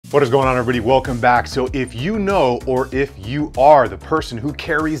What is going on, everybody? Welcome back. So if you know, or if you are the person who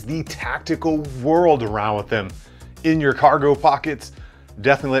carries the tactical world around with them in your cargo pockets,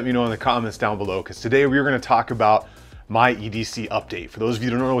 definitely let me know in the comments down below, because today we're going to talk about my EDC update. For those of you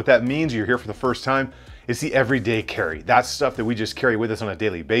who don't know what that means, you're here for the first time, it's the everyday carry. That's stuff that we just carry with us on a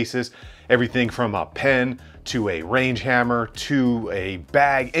daily basis. Everything from a pen to a range hammer to a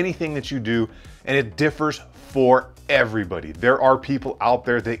bag, anything that you do, and it differs for everybody. There are people out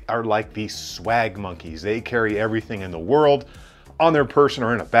there that are like these swag monkeys. They carry everything in the world on their person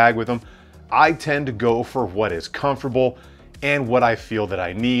or in a bag with them. I tend to go for what is comfortable and what I feel that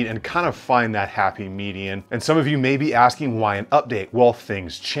I need and kind of find that happy median. And some of you may be asking why an update? Well,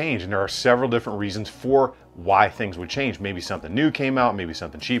 things change, and there are several different reasons for why things would change. Maybe something new came out, maybe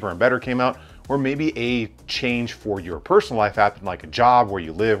something cheaper and better came out, or maybe a change for your personal life happened, like a job, where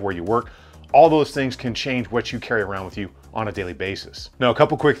you live, where you work. All those things can change what you carry around with you on a daily basis. Now, a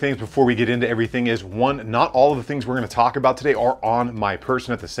couple quick things before we get into everything is, one, not all of the things we're going to talk about today are on my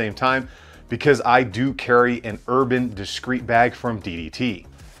person at the same time, because I do carry an urban discreet bag from DDT.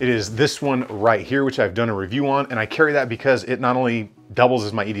 It is this one right here, which I've done a review on, and I carry that because it not only doubles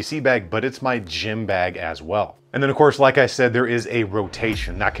as my EDC bag, but it's my gym bag as well. And then of course, like I said, there is a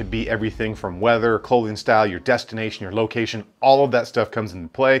rotation. That could be everything from weather, clothing style, your destination, your location, all of that stuff comes into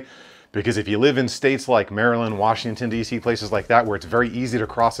play. Because if you live in states like Maryland, Washington, DC, places like that, where it's very easy to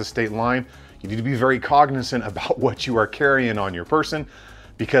cross a state line, you need to be very cognizant about what you are carrying on your person,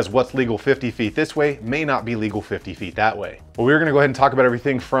 because what's legal 50 feet this way may not be legal 50 feet that way. Well, we're gonna go ahead and talk about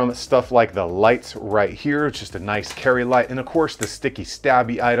everything from stuff like the lights right here, just a nice carry light, and of course the sticky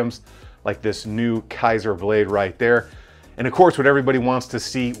stabby items like this new Kaiser blade right there. And of course, what everybody wants to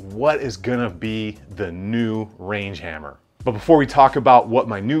see, what is gonna be the new range hammer. But before we talk about what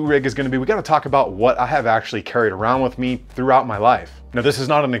my new rig is going to be, we got to talk about what I have actually carried around with me throughout my life. Now, this is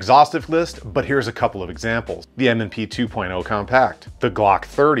not an exhaustive list, but here's a couple of examples. The M&P 2.0 Compact, the Glock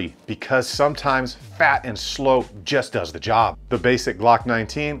 30, because sometimes fat and slow just does the job. The basic Glock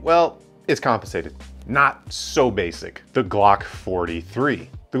 19, well, it's compensated. Not so basic. The Glock 43.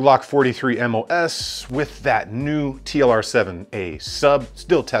 The Glock 43 MOS with that new TLR7A sub,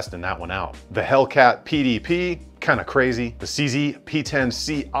 still testing that one out. The Hellcat PDP, kind of crazy. The CZ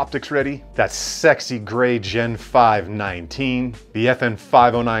P10C optics ready. That sexy gray Gen 5 19. The FN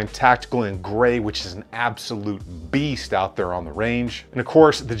 509 tactical in gray, which is an absolute beast out there on the range. And of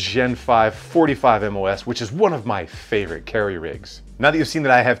course, the Gen 5 45 MOS, which is one of my favorite carry rigs. Now that you've seen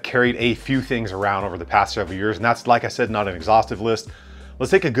that I have carried a few things around over the past several years, and that's, like I said, not an exhaustive list, let's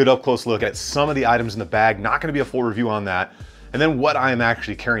take a good up close look at some of the items in the bag. Not gonna be a full review on that. And then what I am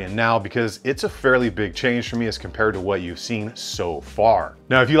actually carrying now, because it's a fairly big change for me as compared to what you've seen so far.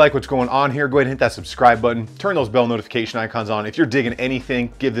 Now, if you like what's going on here, go ahead and hit that subscribe button, turn those bell notification icons on. If you're digging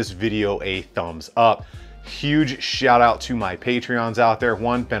anything, give this video a thumbs up. Huge shout out to my Patreons out there.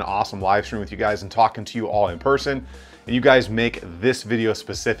 One, been awesome live streaming with you guys and talking to you all in person. And you guys make this video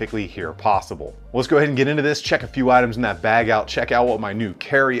specifically here possible. Well, let's go ahead and get into this. Check a few items in that bag out. Check out what my new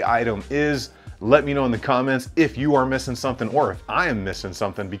carry item is. Let me know in the comments if you are missing something or if I am missing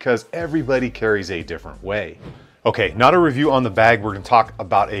something, because everybody carries a different way. Okay, not a review on the bag. We're gonna talk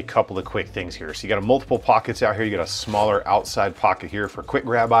about a couple of quick things here. So you got a multiple pockets out here. You got a smaller outside pocket here for quick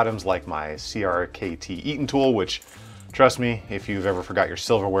grab items like my CRKT Eaton tool, which, trust me, if you've ever forgot your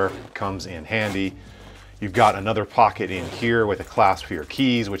silverware, comes in handy. You've got another pocket in here with a clasp for your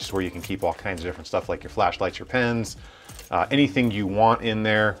keys, which is where you can keep all kinds of different stuff like your flashlights, your pens, anything you want in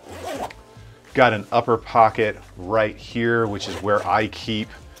there. Got an upper pocket right here, which is where I keep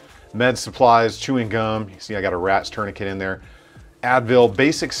med supplies, chewing gum. You see I got a rat's tourniquet in there. Advil,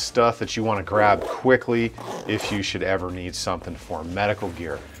 basic stuff that you want to grab quickly if you should ever need something for medical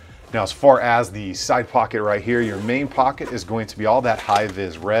gear. Now, as far as the side pocket right here, your main pocket is going to be all that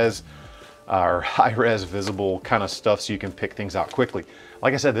high-vis res or high-res visible kind of stuff, so you can pick things out quickly.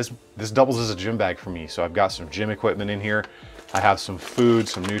 Like I said, this doubles as a gym bag for me. So I've got some gym equipment in here. I have some food,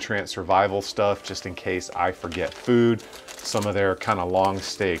 some nutrient survival stuff, just in case I forget food. Some of their kind of long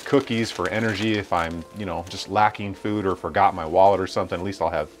stay cookies for energy if I'm, just lacking food or forgot my wallet or something. At least I'll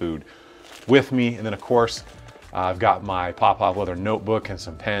have food with me. And then of course, I've got my pop-off leather notebook and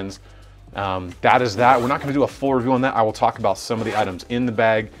some pens. That is that. We're not gonna do a full review on that. I will talk about some of the items in the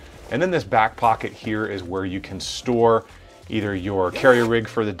bag. And then this back pocket here is where you can store either your carrier rig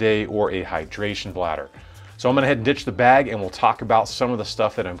for the day or a hydration bladder. So I'm gonna head and ditch the bag, and we'll talk about some of the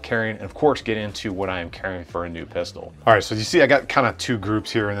stuff that I'm carrying, and of course get into what I am carrying for a new pistol. All right, so you see I got kind of two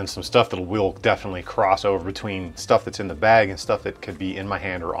groups here, and then some stuff that will definitely cross over between stuff that's in the bag and stuff that could be in my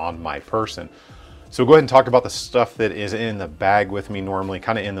hand or on my person. So go ahead and talk about the stuff that is in the bag with me normally,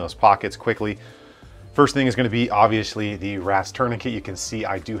 kind of in those pockets quickly. First thing is going to be obviously the RATS tourniquet. You can see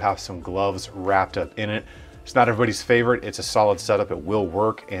I do have some gloves wrapped up in it. It's not everybody's favorite. It's a solid setup. It will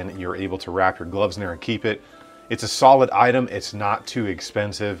work, and you're able to wrap your gloves in there and keep it. It's a solid item. It's not too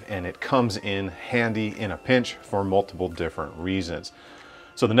expensive, and it comes in handy in a pinch for multiple different reasons.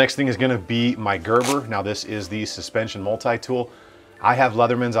 So the next thing is going to be my Gerber. Now this is the suspension multi-tool. I have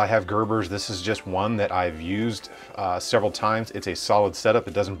Leathermans, I have Gerbers. This is just one that I've used several times. It's a solid setup.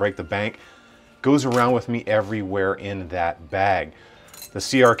 It doesn't break the bank. Goes around with me everywhere in that bag. The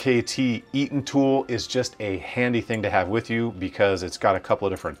CRKT Eaton tool is just a handy thing to have with you because it's got a couple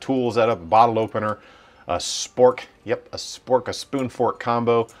of different tools at it, a bottle opener, a spork, a spoon fork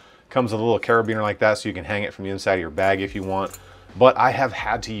combo. Comes with a little carabiner like that so you can hang it from the inside of your bag if you want. But I have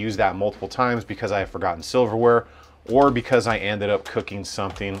had to use that multiple times because I have forgotten silverware or because I ended up cooking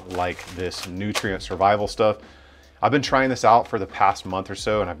something like this nutrient survival stuff. I've been trying this out for the past month or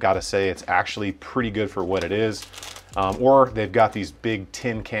so, and I've got to say it's actually pretty good for what it is. Or they've got these big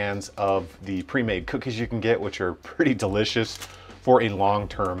tin cans of the pre-made cookies you can get, which are pretty delicious for a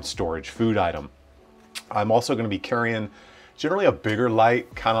long-term storage food item. I'm also going to be carrying generally a bigger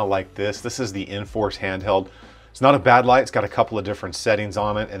light, kind of like this. This is the Enforce handheld. It's not a bad light. It's got a couple of different settings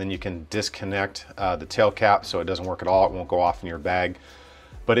on it, and then you can disconnect the tail cap so it doesn't work at all. It won't go off in your bag.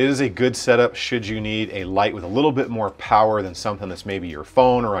 But it is a good setup should you need a light with a little bit more power than something that's maybe your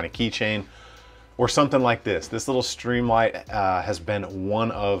phone or on a keychain or something like this. This little stream light has been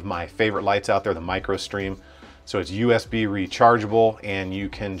one of my favorite lights out there, the Micro Stream. So it's USB rechargeable, and you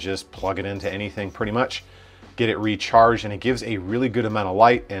can just plug it into anything pretty much, get it recharged, and it gives a really good amount of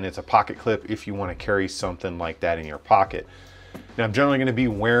light, and it's a pocket clip if you want to carry something like that in your pocket. Now I'm generally going to be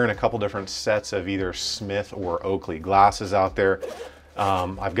wearing a couple different sets of either Smith or Oakley glasses out there.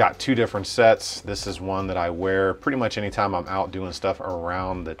 I've got two different sets. This is one that I wear pretty much anytime I'm out doing stuff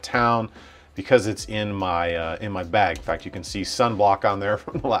around the town because it's in my bag. In fact, you can see sunblock on there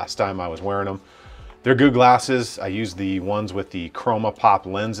from the last time I was wearing them. They're good glasses. I use the ones with the chroma pop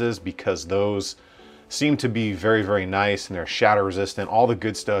lenses because those seem to be very, very nice, and they're shatter resistant, all the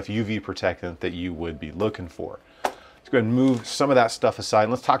good stuff, UV protectant that you would be looking for. Let's go ahead and move some of that stuff aside,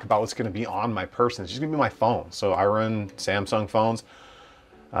 and let's talk about what's going to be on my person. It's just going to be my phone. So I run Samsung phones.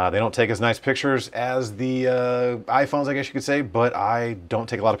 They don't take as nice pictures as the iPhones, I guess you could say, but I don't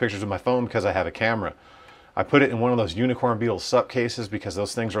take a lot of pictures with my phone because I have a camera. I put it in one of those Unicorn Beetle sup cases because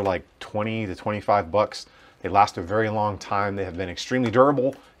those things are like 20 to 25 bucks. They last a very long time. They have been extremely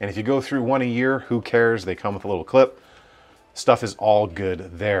durable, and if you go through one a year, who cares? They come with a little clip. Stuff is all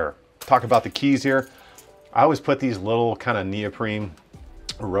good there. Talk about the keys here. I always put these little kind of neoprene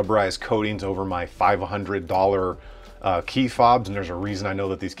rubberized coatings over my $500 key fobs, and there's a reason I know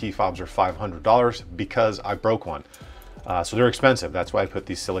that these key fobs are $500 because I broke one. So they're expensive. That's why I put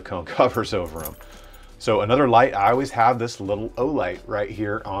these silicone covers over them. So another light, I always have this little O light right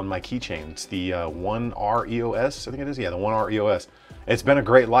here on my keychain. It's the 1R EOS, I think it is. Yeah, the 1R EOS. It's been a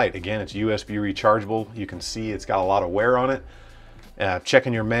great light. Again, it's USB rechargeable. You can see it's got a lot of wear on it.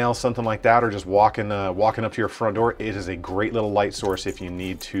 Checking your mail, something like that, or just walking up to your front door, it is a great little light source if you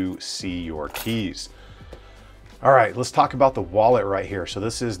need to see your keys. All right, let's talk about the wallet right here. So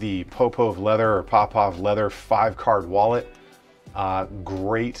this is the Popov leather or Popov leather 5-card wallet.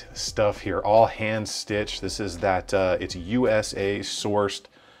 Great stuff here, all hand stitched. This is that it's USA sourced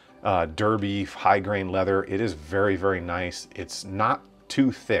derby high grain leather. It is very, very nice. It's not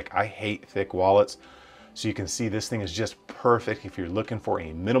too thick. I hate thick wallets. So you can see this thing is just perfect if you're looking for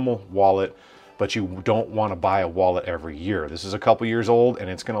a minimal wallet, but you don't want to buy a wallet every year. This is a couple years old, and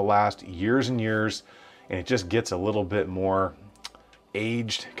it's going to last years and years, and it just gets a little bit more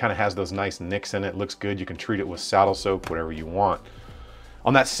aged, kind of has those nice nicks in it, looks good. You can treat it with saddle soap, whatever you want.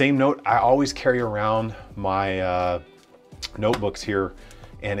 On that same note, I always carry around my notebooks here,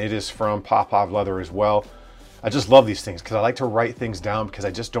 and it is from Popov leather as well. I just love these things because I like to write things down because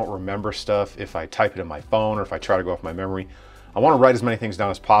I just don't remember stuff if I type it in my phone or if I try to go off my memory. I want to write as many things down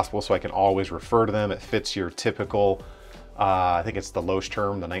as possible so I can always refer to them. It fits your typical, I think it's the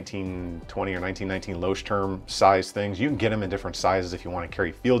Leuchtturm, the 1920 or 1919 Leuchtturm size things. You can get them in different sizes if you want to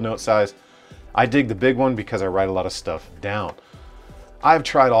carry field note size. I dig the big one because I write a lot of stuff down. I've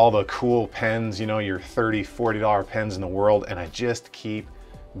tried all the cool pens, you know, your $30, $40 pens in the world, and I just keep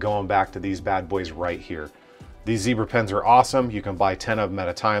going back to these bad boys right here. These zebra pens are awesome. You can buy 10 of them at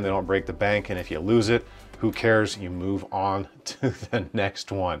a time. They don't break the bank, and if you lose it, who cares? You move on to the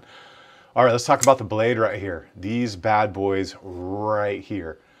next one. All right, let's talk about the blade right here. These bad boys right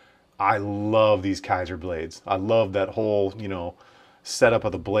here. I love these Kaiser blades. I love that whole, you know, setup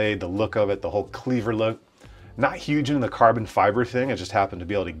of the blade, the look of it, the whole cleaver look. Not huge into the carbon fiber thing. I just happened to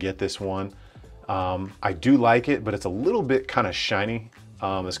be able to get this one. I do like it, but it's a little bit kind of shiny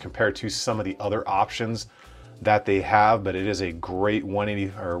as compared to some of the other options that they have, but it is a great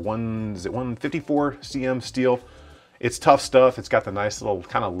 154 cm steel. It's tough stuff. It's got the nice little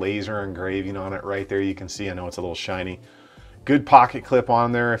kind of laser engraving on it right there. You can see, I know it's a little shiny. Good pocket clip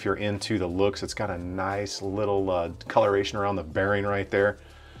on there if you're into the looks. It's got a nice little coloration around the bearing right there.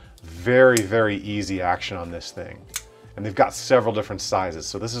 Very, very easy action on this thing. And they've got several different sizes.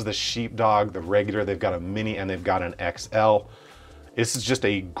 So this is the sheepdog, the regular, they've got a mini, and they've got an XL. This is just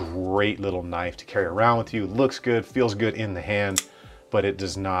a great little knife to carry around with you. Looks good, feels good in the hand, but it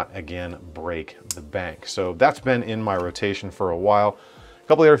does not, again, break the bank. So that's been in my rotation for a while. A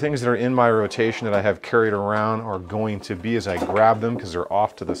couple other things that are in my rotation that I have carried around are going to be, as I grab them, because they're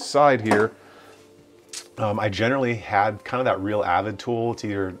off to the side here, I generally had kind of that Real Avid tool. It's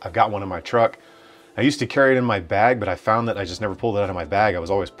either, I've got one in my truck. I used to carry it in my bag, but I found that I just never pulled it out of my bag. I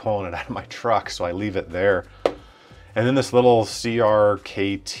was always pulling it out of my truck, so I leave it there. And then this little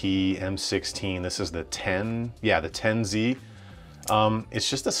CRKT M16, this is the 10, yeah, the 10Z. It's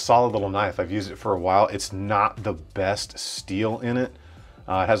just a solid little knife. I've used it for a while. It's not the best steel in it.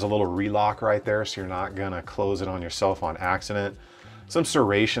 It has a little relock right there, so you're not gonna close it on yourself on accident. Some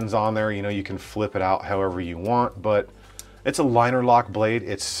serrations on there, you know, you can flip it out however you want, but it's a liner lock blade.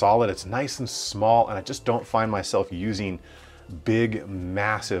 It's solid, it's nice and small, and I just don't find myself using big,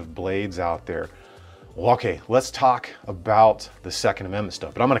 massive blades out there. Well, okay, let's talk about the Second Amendment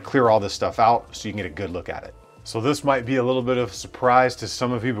stuff, but I'm gonna clear all this stuff out so you can get a good look at it. So this might be a little bit of a surprise to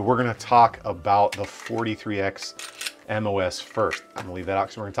some of you, but we're gonna talk about the 43X MOS first. I'm gonna leave that out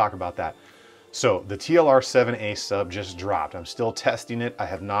because we're gonna talk about that. So the TLR7A sub just dropped. I'm still testing it. I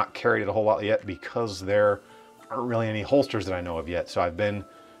have not carried it a whole lot yet because there aren't really any holsters that I know of yet. So I've been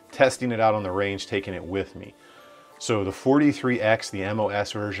testing it out on the range, taking it with me. So the 43X, the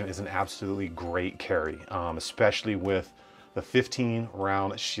MOS version, is an absolutely great carry, especially with the 15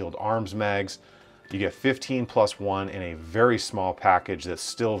 round Shield Arms mags. You get 15 plus 1 in a very small package that's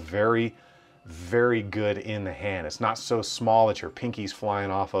still very, very good in the hand. It's not so small that your pinky's flying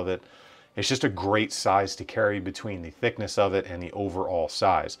off of it. It's just a great size to carry between the thickness of it and the overall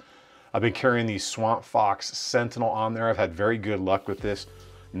size. I've been carrying the Swamp Fox Sentinel on there. I've had very good luck with this.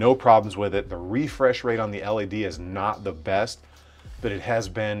 No problems with it. The refresh rate on the LED is not the best, but it has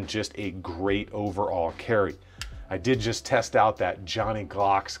been just a great overall carry. I did just test out that Johnny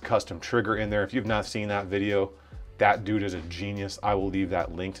Glock's custom trigger in there. If you've not seen that video, that dude is a genius. I will leave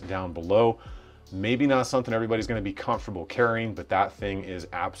that linked down below. Maybe not something everybody's gonna be comfortable carrying, but that thing is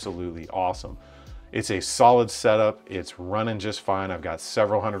absolutely awesome. It's a solid setup. It's running just fine. I've got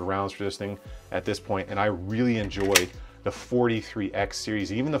several hundred rounds for this thing at this point, and I really enjoy the 43X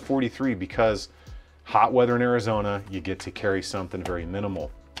series, even the 43, because hot weather in Arizona, you get to carry something very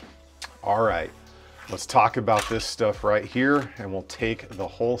minimal. All right, let's talk about this stuff right here, and we'll take the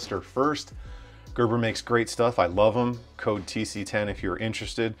holster first. Gerber makes great stuff. I love them. Code TC10 if you're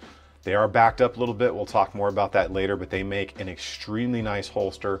interested. They are backed up a little bit. We'll talk more about that later, but they make an extremely nice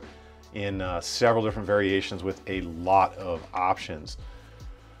holster in several different variations with a lot of options.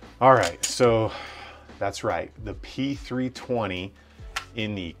 All right, so that's right. The P320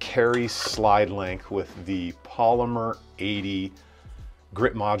 in the carry slide length with the polymer 80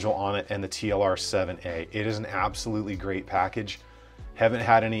 grip module on it and the TLR7A. It is an absolutely great package. Haven't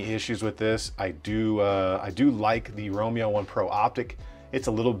had any issues with this. I do like the Romeo 1 Pro optic. It's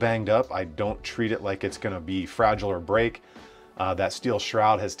a little banged up. I don't treat it like it's gonna be fragile or break. That steel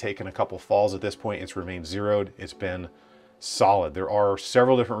shroud has taken a couple falls at this point. It's remained zeroed. It's been solid. There are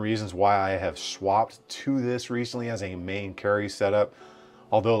several different reasons why I have swapped to this recently as a main carry setup.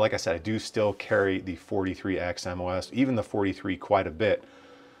 Although, like I said, I do still carry the 43X MOS, even the 43 quite a bit.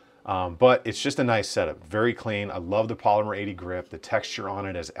 But it's just a nice setup, very clean. I love the polymer 80 grip. The texture on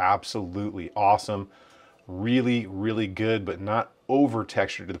it is absolutely awesome. Really, really good, but not over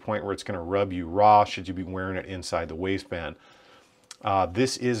textured to the point where it's gonna rub you raw should you be wearing it inside the waistband.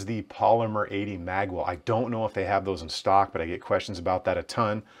 This is the polymer 80 magwell. I don't know if they have those in stock, but I get questions about that a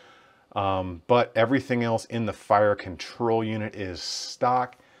ton. But everything else in the fire control unit is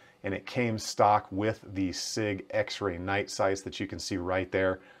stock, and it came stock with the SIG X-ray night sights that you can see right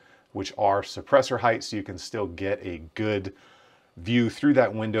there, which are suppressor height, so you can still get a good view through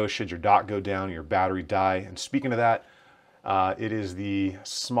that window should your dot go down or your battery die. And speaking of that, it is the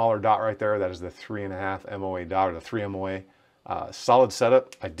smaller dot right there. That is the 3.5 MOA dot, or the 3 MOA. Solid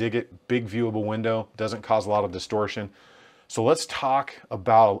setup. I dig it. Big viewable window. Doesn't cause a lot of distortion. So let's talk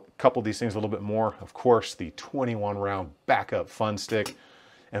about a couple of these things a little bit more. Of course, the 21 round backup fun stick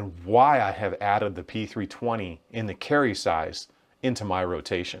and why I have added the P320 in the carry size into my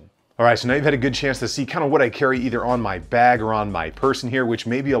rotation. All right, so now you've had a good chance to see kind of what I carry either on my bag or on my person here, which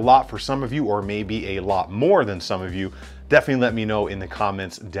may be a lot for some of you or maybe a lot more than some of you. Definitely let me know in the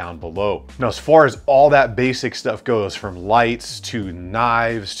comments down below. Now, as far as all that basic stuff goes, from lights to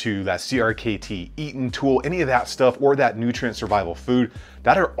knives to that CRKT eating tool, any of that stuff, or that nutrient survival food,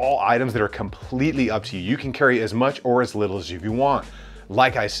 that are all items that are completely up to you. You can carry as much or as little as you want.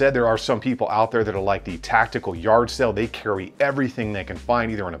 Like I said, there are some people out there that are like the tactical yard sale. They carry everything they can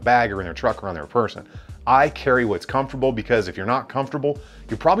find either in a bag or in their truck or on their person. I carry what's comfortable because if you're not comfortable,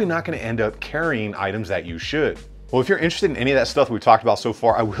 you're probably not going to end up carrying items that you should. Well, if you're interested in any of that stuff we've talked about so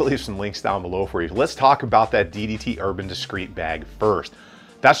far, I will leave some links down below for you. Let's talk about that DDT Urban Discreet bag first.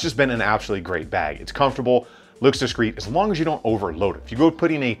 That's just been an absolutely great bag. It's comfortable, looks discreet, as long as you don't overload it. If you go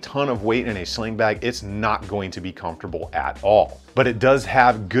putting a ton of weight in a sling bag, it's not going to be comfortable at all. But it does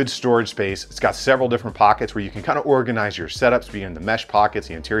have good storage space. It's got several different pockets where you can kind of organize your setups, being the mesh pockets,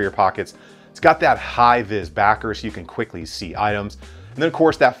 the interior pockets. It's got that high vis backer so you can quickly see items. And then of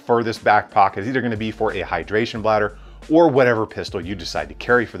course that furthest back pocket is either going to be for a hydration bladder or whatever pistol you decide to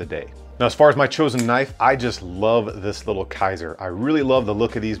carry for the day. Now, as far as my chosen knife, I just love this little Kaiser. I really love the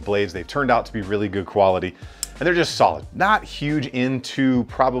look of these blades. They've turned out to be really good quality. And they're just solid. Not huge into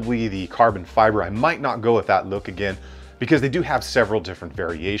probably the carbon fiber. I might not go with that look again because they do have several different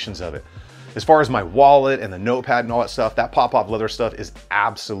variations of it. As far as my wallet and the notepad and all that stuff, that pop-off leather stuff is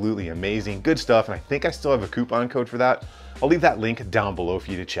absolutely amazing. Good stuff, and I think I still have a coupon code for that. I'll leave that link down below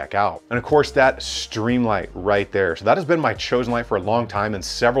for you to check out. And of course, that Streamlight right there. So that has been my chosen light for a long time in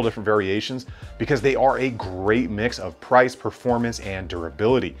several different variations because they are a great mix of price, performance, and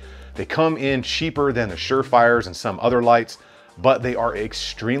durability. They come in cheaper than the Surefires and some other lights, but they are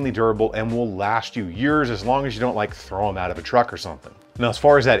extremely durable and will last you years as long as you don't like throw them out of a truck or something. Now, as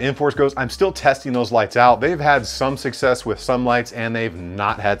far as that Inforce goes, I'm still testing those lights out. They've had some success with some lights and they've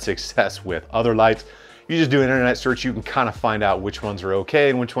not had success with other lights. You just do an internet search, you can kind of find out which ones are okay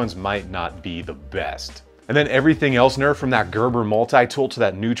and which ones might not be the best. And then everything else in there, from that Gerber multi-tool to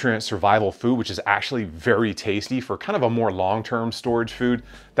that nutrient survival food, which is actually very tasty for kind of a more long-term storage food,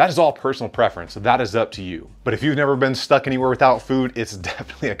 that is all personal preference. So that is up to you. But if you've never been stuck anywhere without food, it's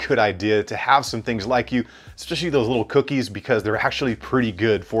definitely a good idea to have some things like you, especially those little cookies, because they're actually pretty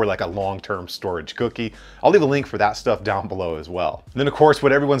good for like a long-term storage cookie. I'll leave a link for that stuff down below as well. And then of course,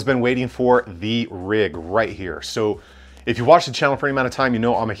 what everyone's been waiting for, the rig right here. So if you watch the channel for any amount of time, you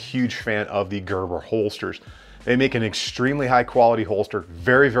know I'm a huge fan of the Gerber holsters. They make an extremely high quality holster,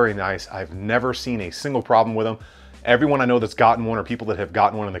 very, very nice. I've never seen a single problem with them. Everyone I know that's gotten one or people that have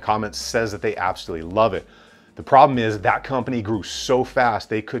gotten one in the comments says that they absolutely love it. The problem is that company grew so fast,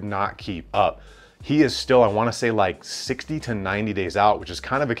 they could not keep up. He is still, I wanna say like 60 to 90 days out, which is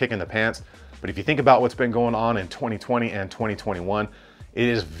kind of a kick in the pants. But if you think about what's been going on in 2020 and 2021, it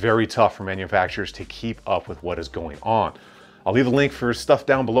is very tough for manufacturers to keep up with what is going on. I'll leave a link for stuff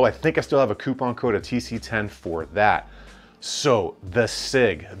down below. I think I still have a coupon code of TC10 for that. So the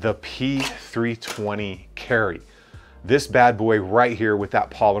SIG, the P320 carry, this bad boy right here with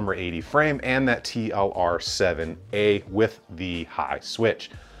that polymer 80 frame and that TLR7A with the high switch.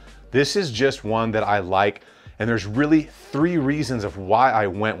 This is just one that I like, and there's really 3 reasons of why I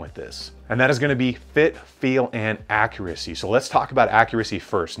went with this. And that is gonna be fit, feel, and accuracy. So let's talk about accuracy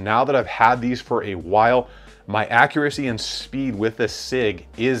first. Now that I've had these for a while, my accuracy and speed with the SIG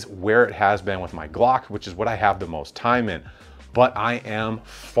is where it has been with my Glock, which is what I have the most time in. But I am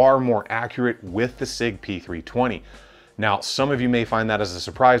far more accurate with the SIG P320. Now, some of you may find that as a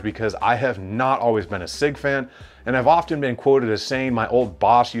surprise because I have not always been a SIG fan, and I've often been quoted as saying, my old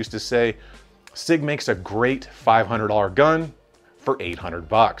boss used to say, SIG makes a great $500 gun for 800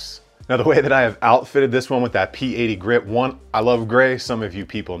 bucks. Now, the way that I have outfitted this one with that P80 grip, one, I love gray. Some of you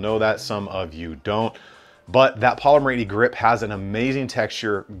people know that, some of you don't. But that polymer 80 grip has an amazing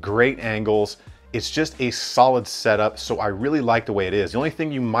texture, great angles. It's just a solid setup, so I really like the way it is. The only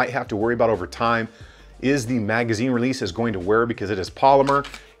thing you might have to worry about over time is the magazine release is going to wear because it is polymer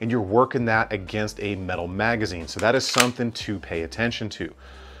and you're working that against a metal magazine. So that is something to pay attention to.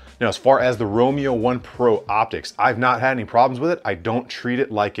 Now, as far as the Romeo 1 Pro optics, I've not had any problems with it. I don't treat it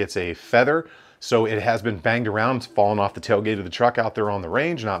like it's a feather. So it has been banged around, it's fallen off the tailgate of the truck out there on the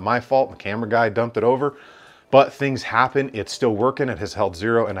range. Not my fault, the camera guy dumped it over. But things happen, it's still working, it has held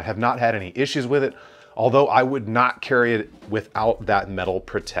zero, and I have not had any issues with it, although I would not carry it without that metal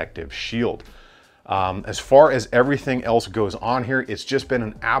protective shield. As far as everything else goes on here, it's just been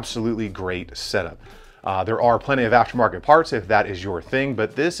an absolutely great setup. There are plenty of aftermarket parts if that is your thing,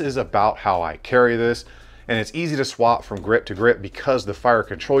 but this is about how I carry this. And it's easy to swap from grip to grip because the fire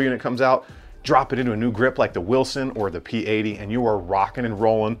control unit comes out. Drop it into a new grip like the Wilson or the P80 and you are rocking and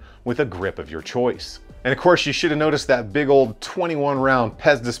rolling with a grip of your choice. And of course, you should have noticed that big old 21 round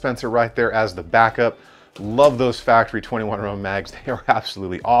Pez dispenser right there as the backup. Love those factory 21 round mags. They are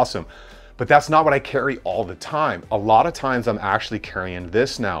absolutely awesome. But that's not what I carry all the time. A lot of times I'm actually carrying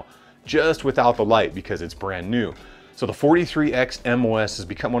this now, just without the light because it's brand new. So the 43X MOS has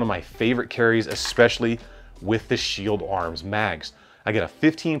become one of my favorite carries, especially with the Shield Arms mags. I get a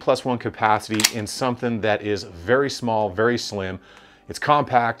 15+1 capacity in something that is very small, very slim. It's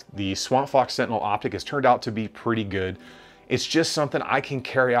compact. The Swamp Fox Sentinel optic has turned out to be pretty good. It's just something I can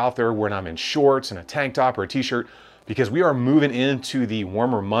carry out there when I'm in shorts and a tank top or a t-shirt, because we are moving into the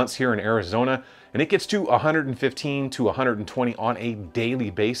warmer months here in Arizona and it gets to 115 to 120 on a daily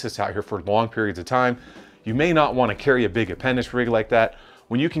basis out here for long periods of time. You may not want to carry a big appendix rig like that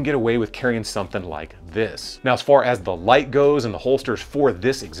when you can get away with carrying something like this. Now, as far as the light goes and the holsters for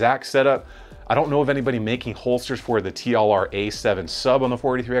this exact setup, I don't know of anybody making holsters for the TLR A7 sub on the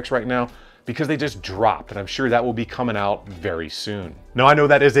 483X right now because they just dropped, and I'm sure that will be coming out very soon. Now, I know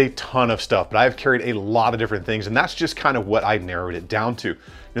that is a ton of stuff, but I've carried a lot of different things, and that's just kind of what I narrowed it down to.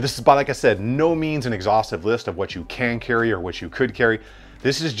 Now, this is, by, like I said, no means an exhaustive list of what you can carry or what you could carry.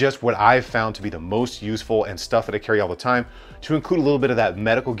 This is just what I've found to be the most useful and stuff that I carry all the time, to include a little bit of that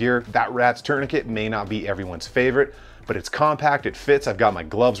medical gear. That Rat's tourniquet may not be everyone's favorite, but it's compact, it fits. I've got my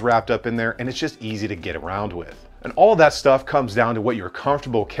gloves wrapped up in there, and it's just easy to get around with. And all of that stuff comes down to what you're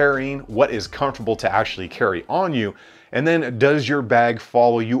comfortable carrying, what is comfortable to actually carry on you, and then does your bag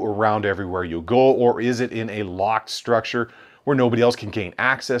follow you around everywhere you go, or is it in a locked structure where nobody else can gain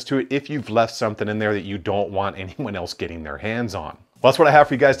access to it if you've left something in there that you don't want anyone else getting their hands on? Well, that's what I have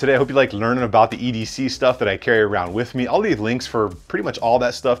for you guys today. I hope you like learning about the EDC stuff that I carry around with me. I'll leave links for pretty much all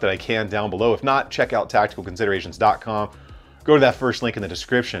that stuff that I can down below. If not, check out tacticalconsiderations.com. Go to that first link in the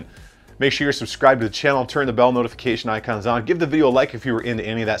description. Make sure you're subscribed to the channel, turn the bell notification icons on, give the video a like if you were into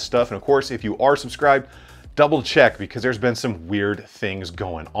any of that stuff. And of course, if you are subscribed, double check because there's been some weird things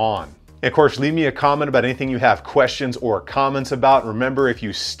going on. And of course, leave me a comment about anything you have questions or comments about. Remember, if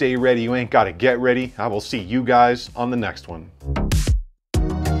you stay ready, you ain't got to get ready. I will see you guys on the next one.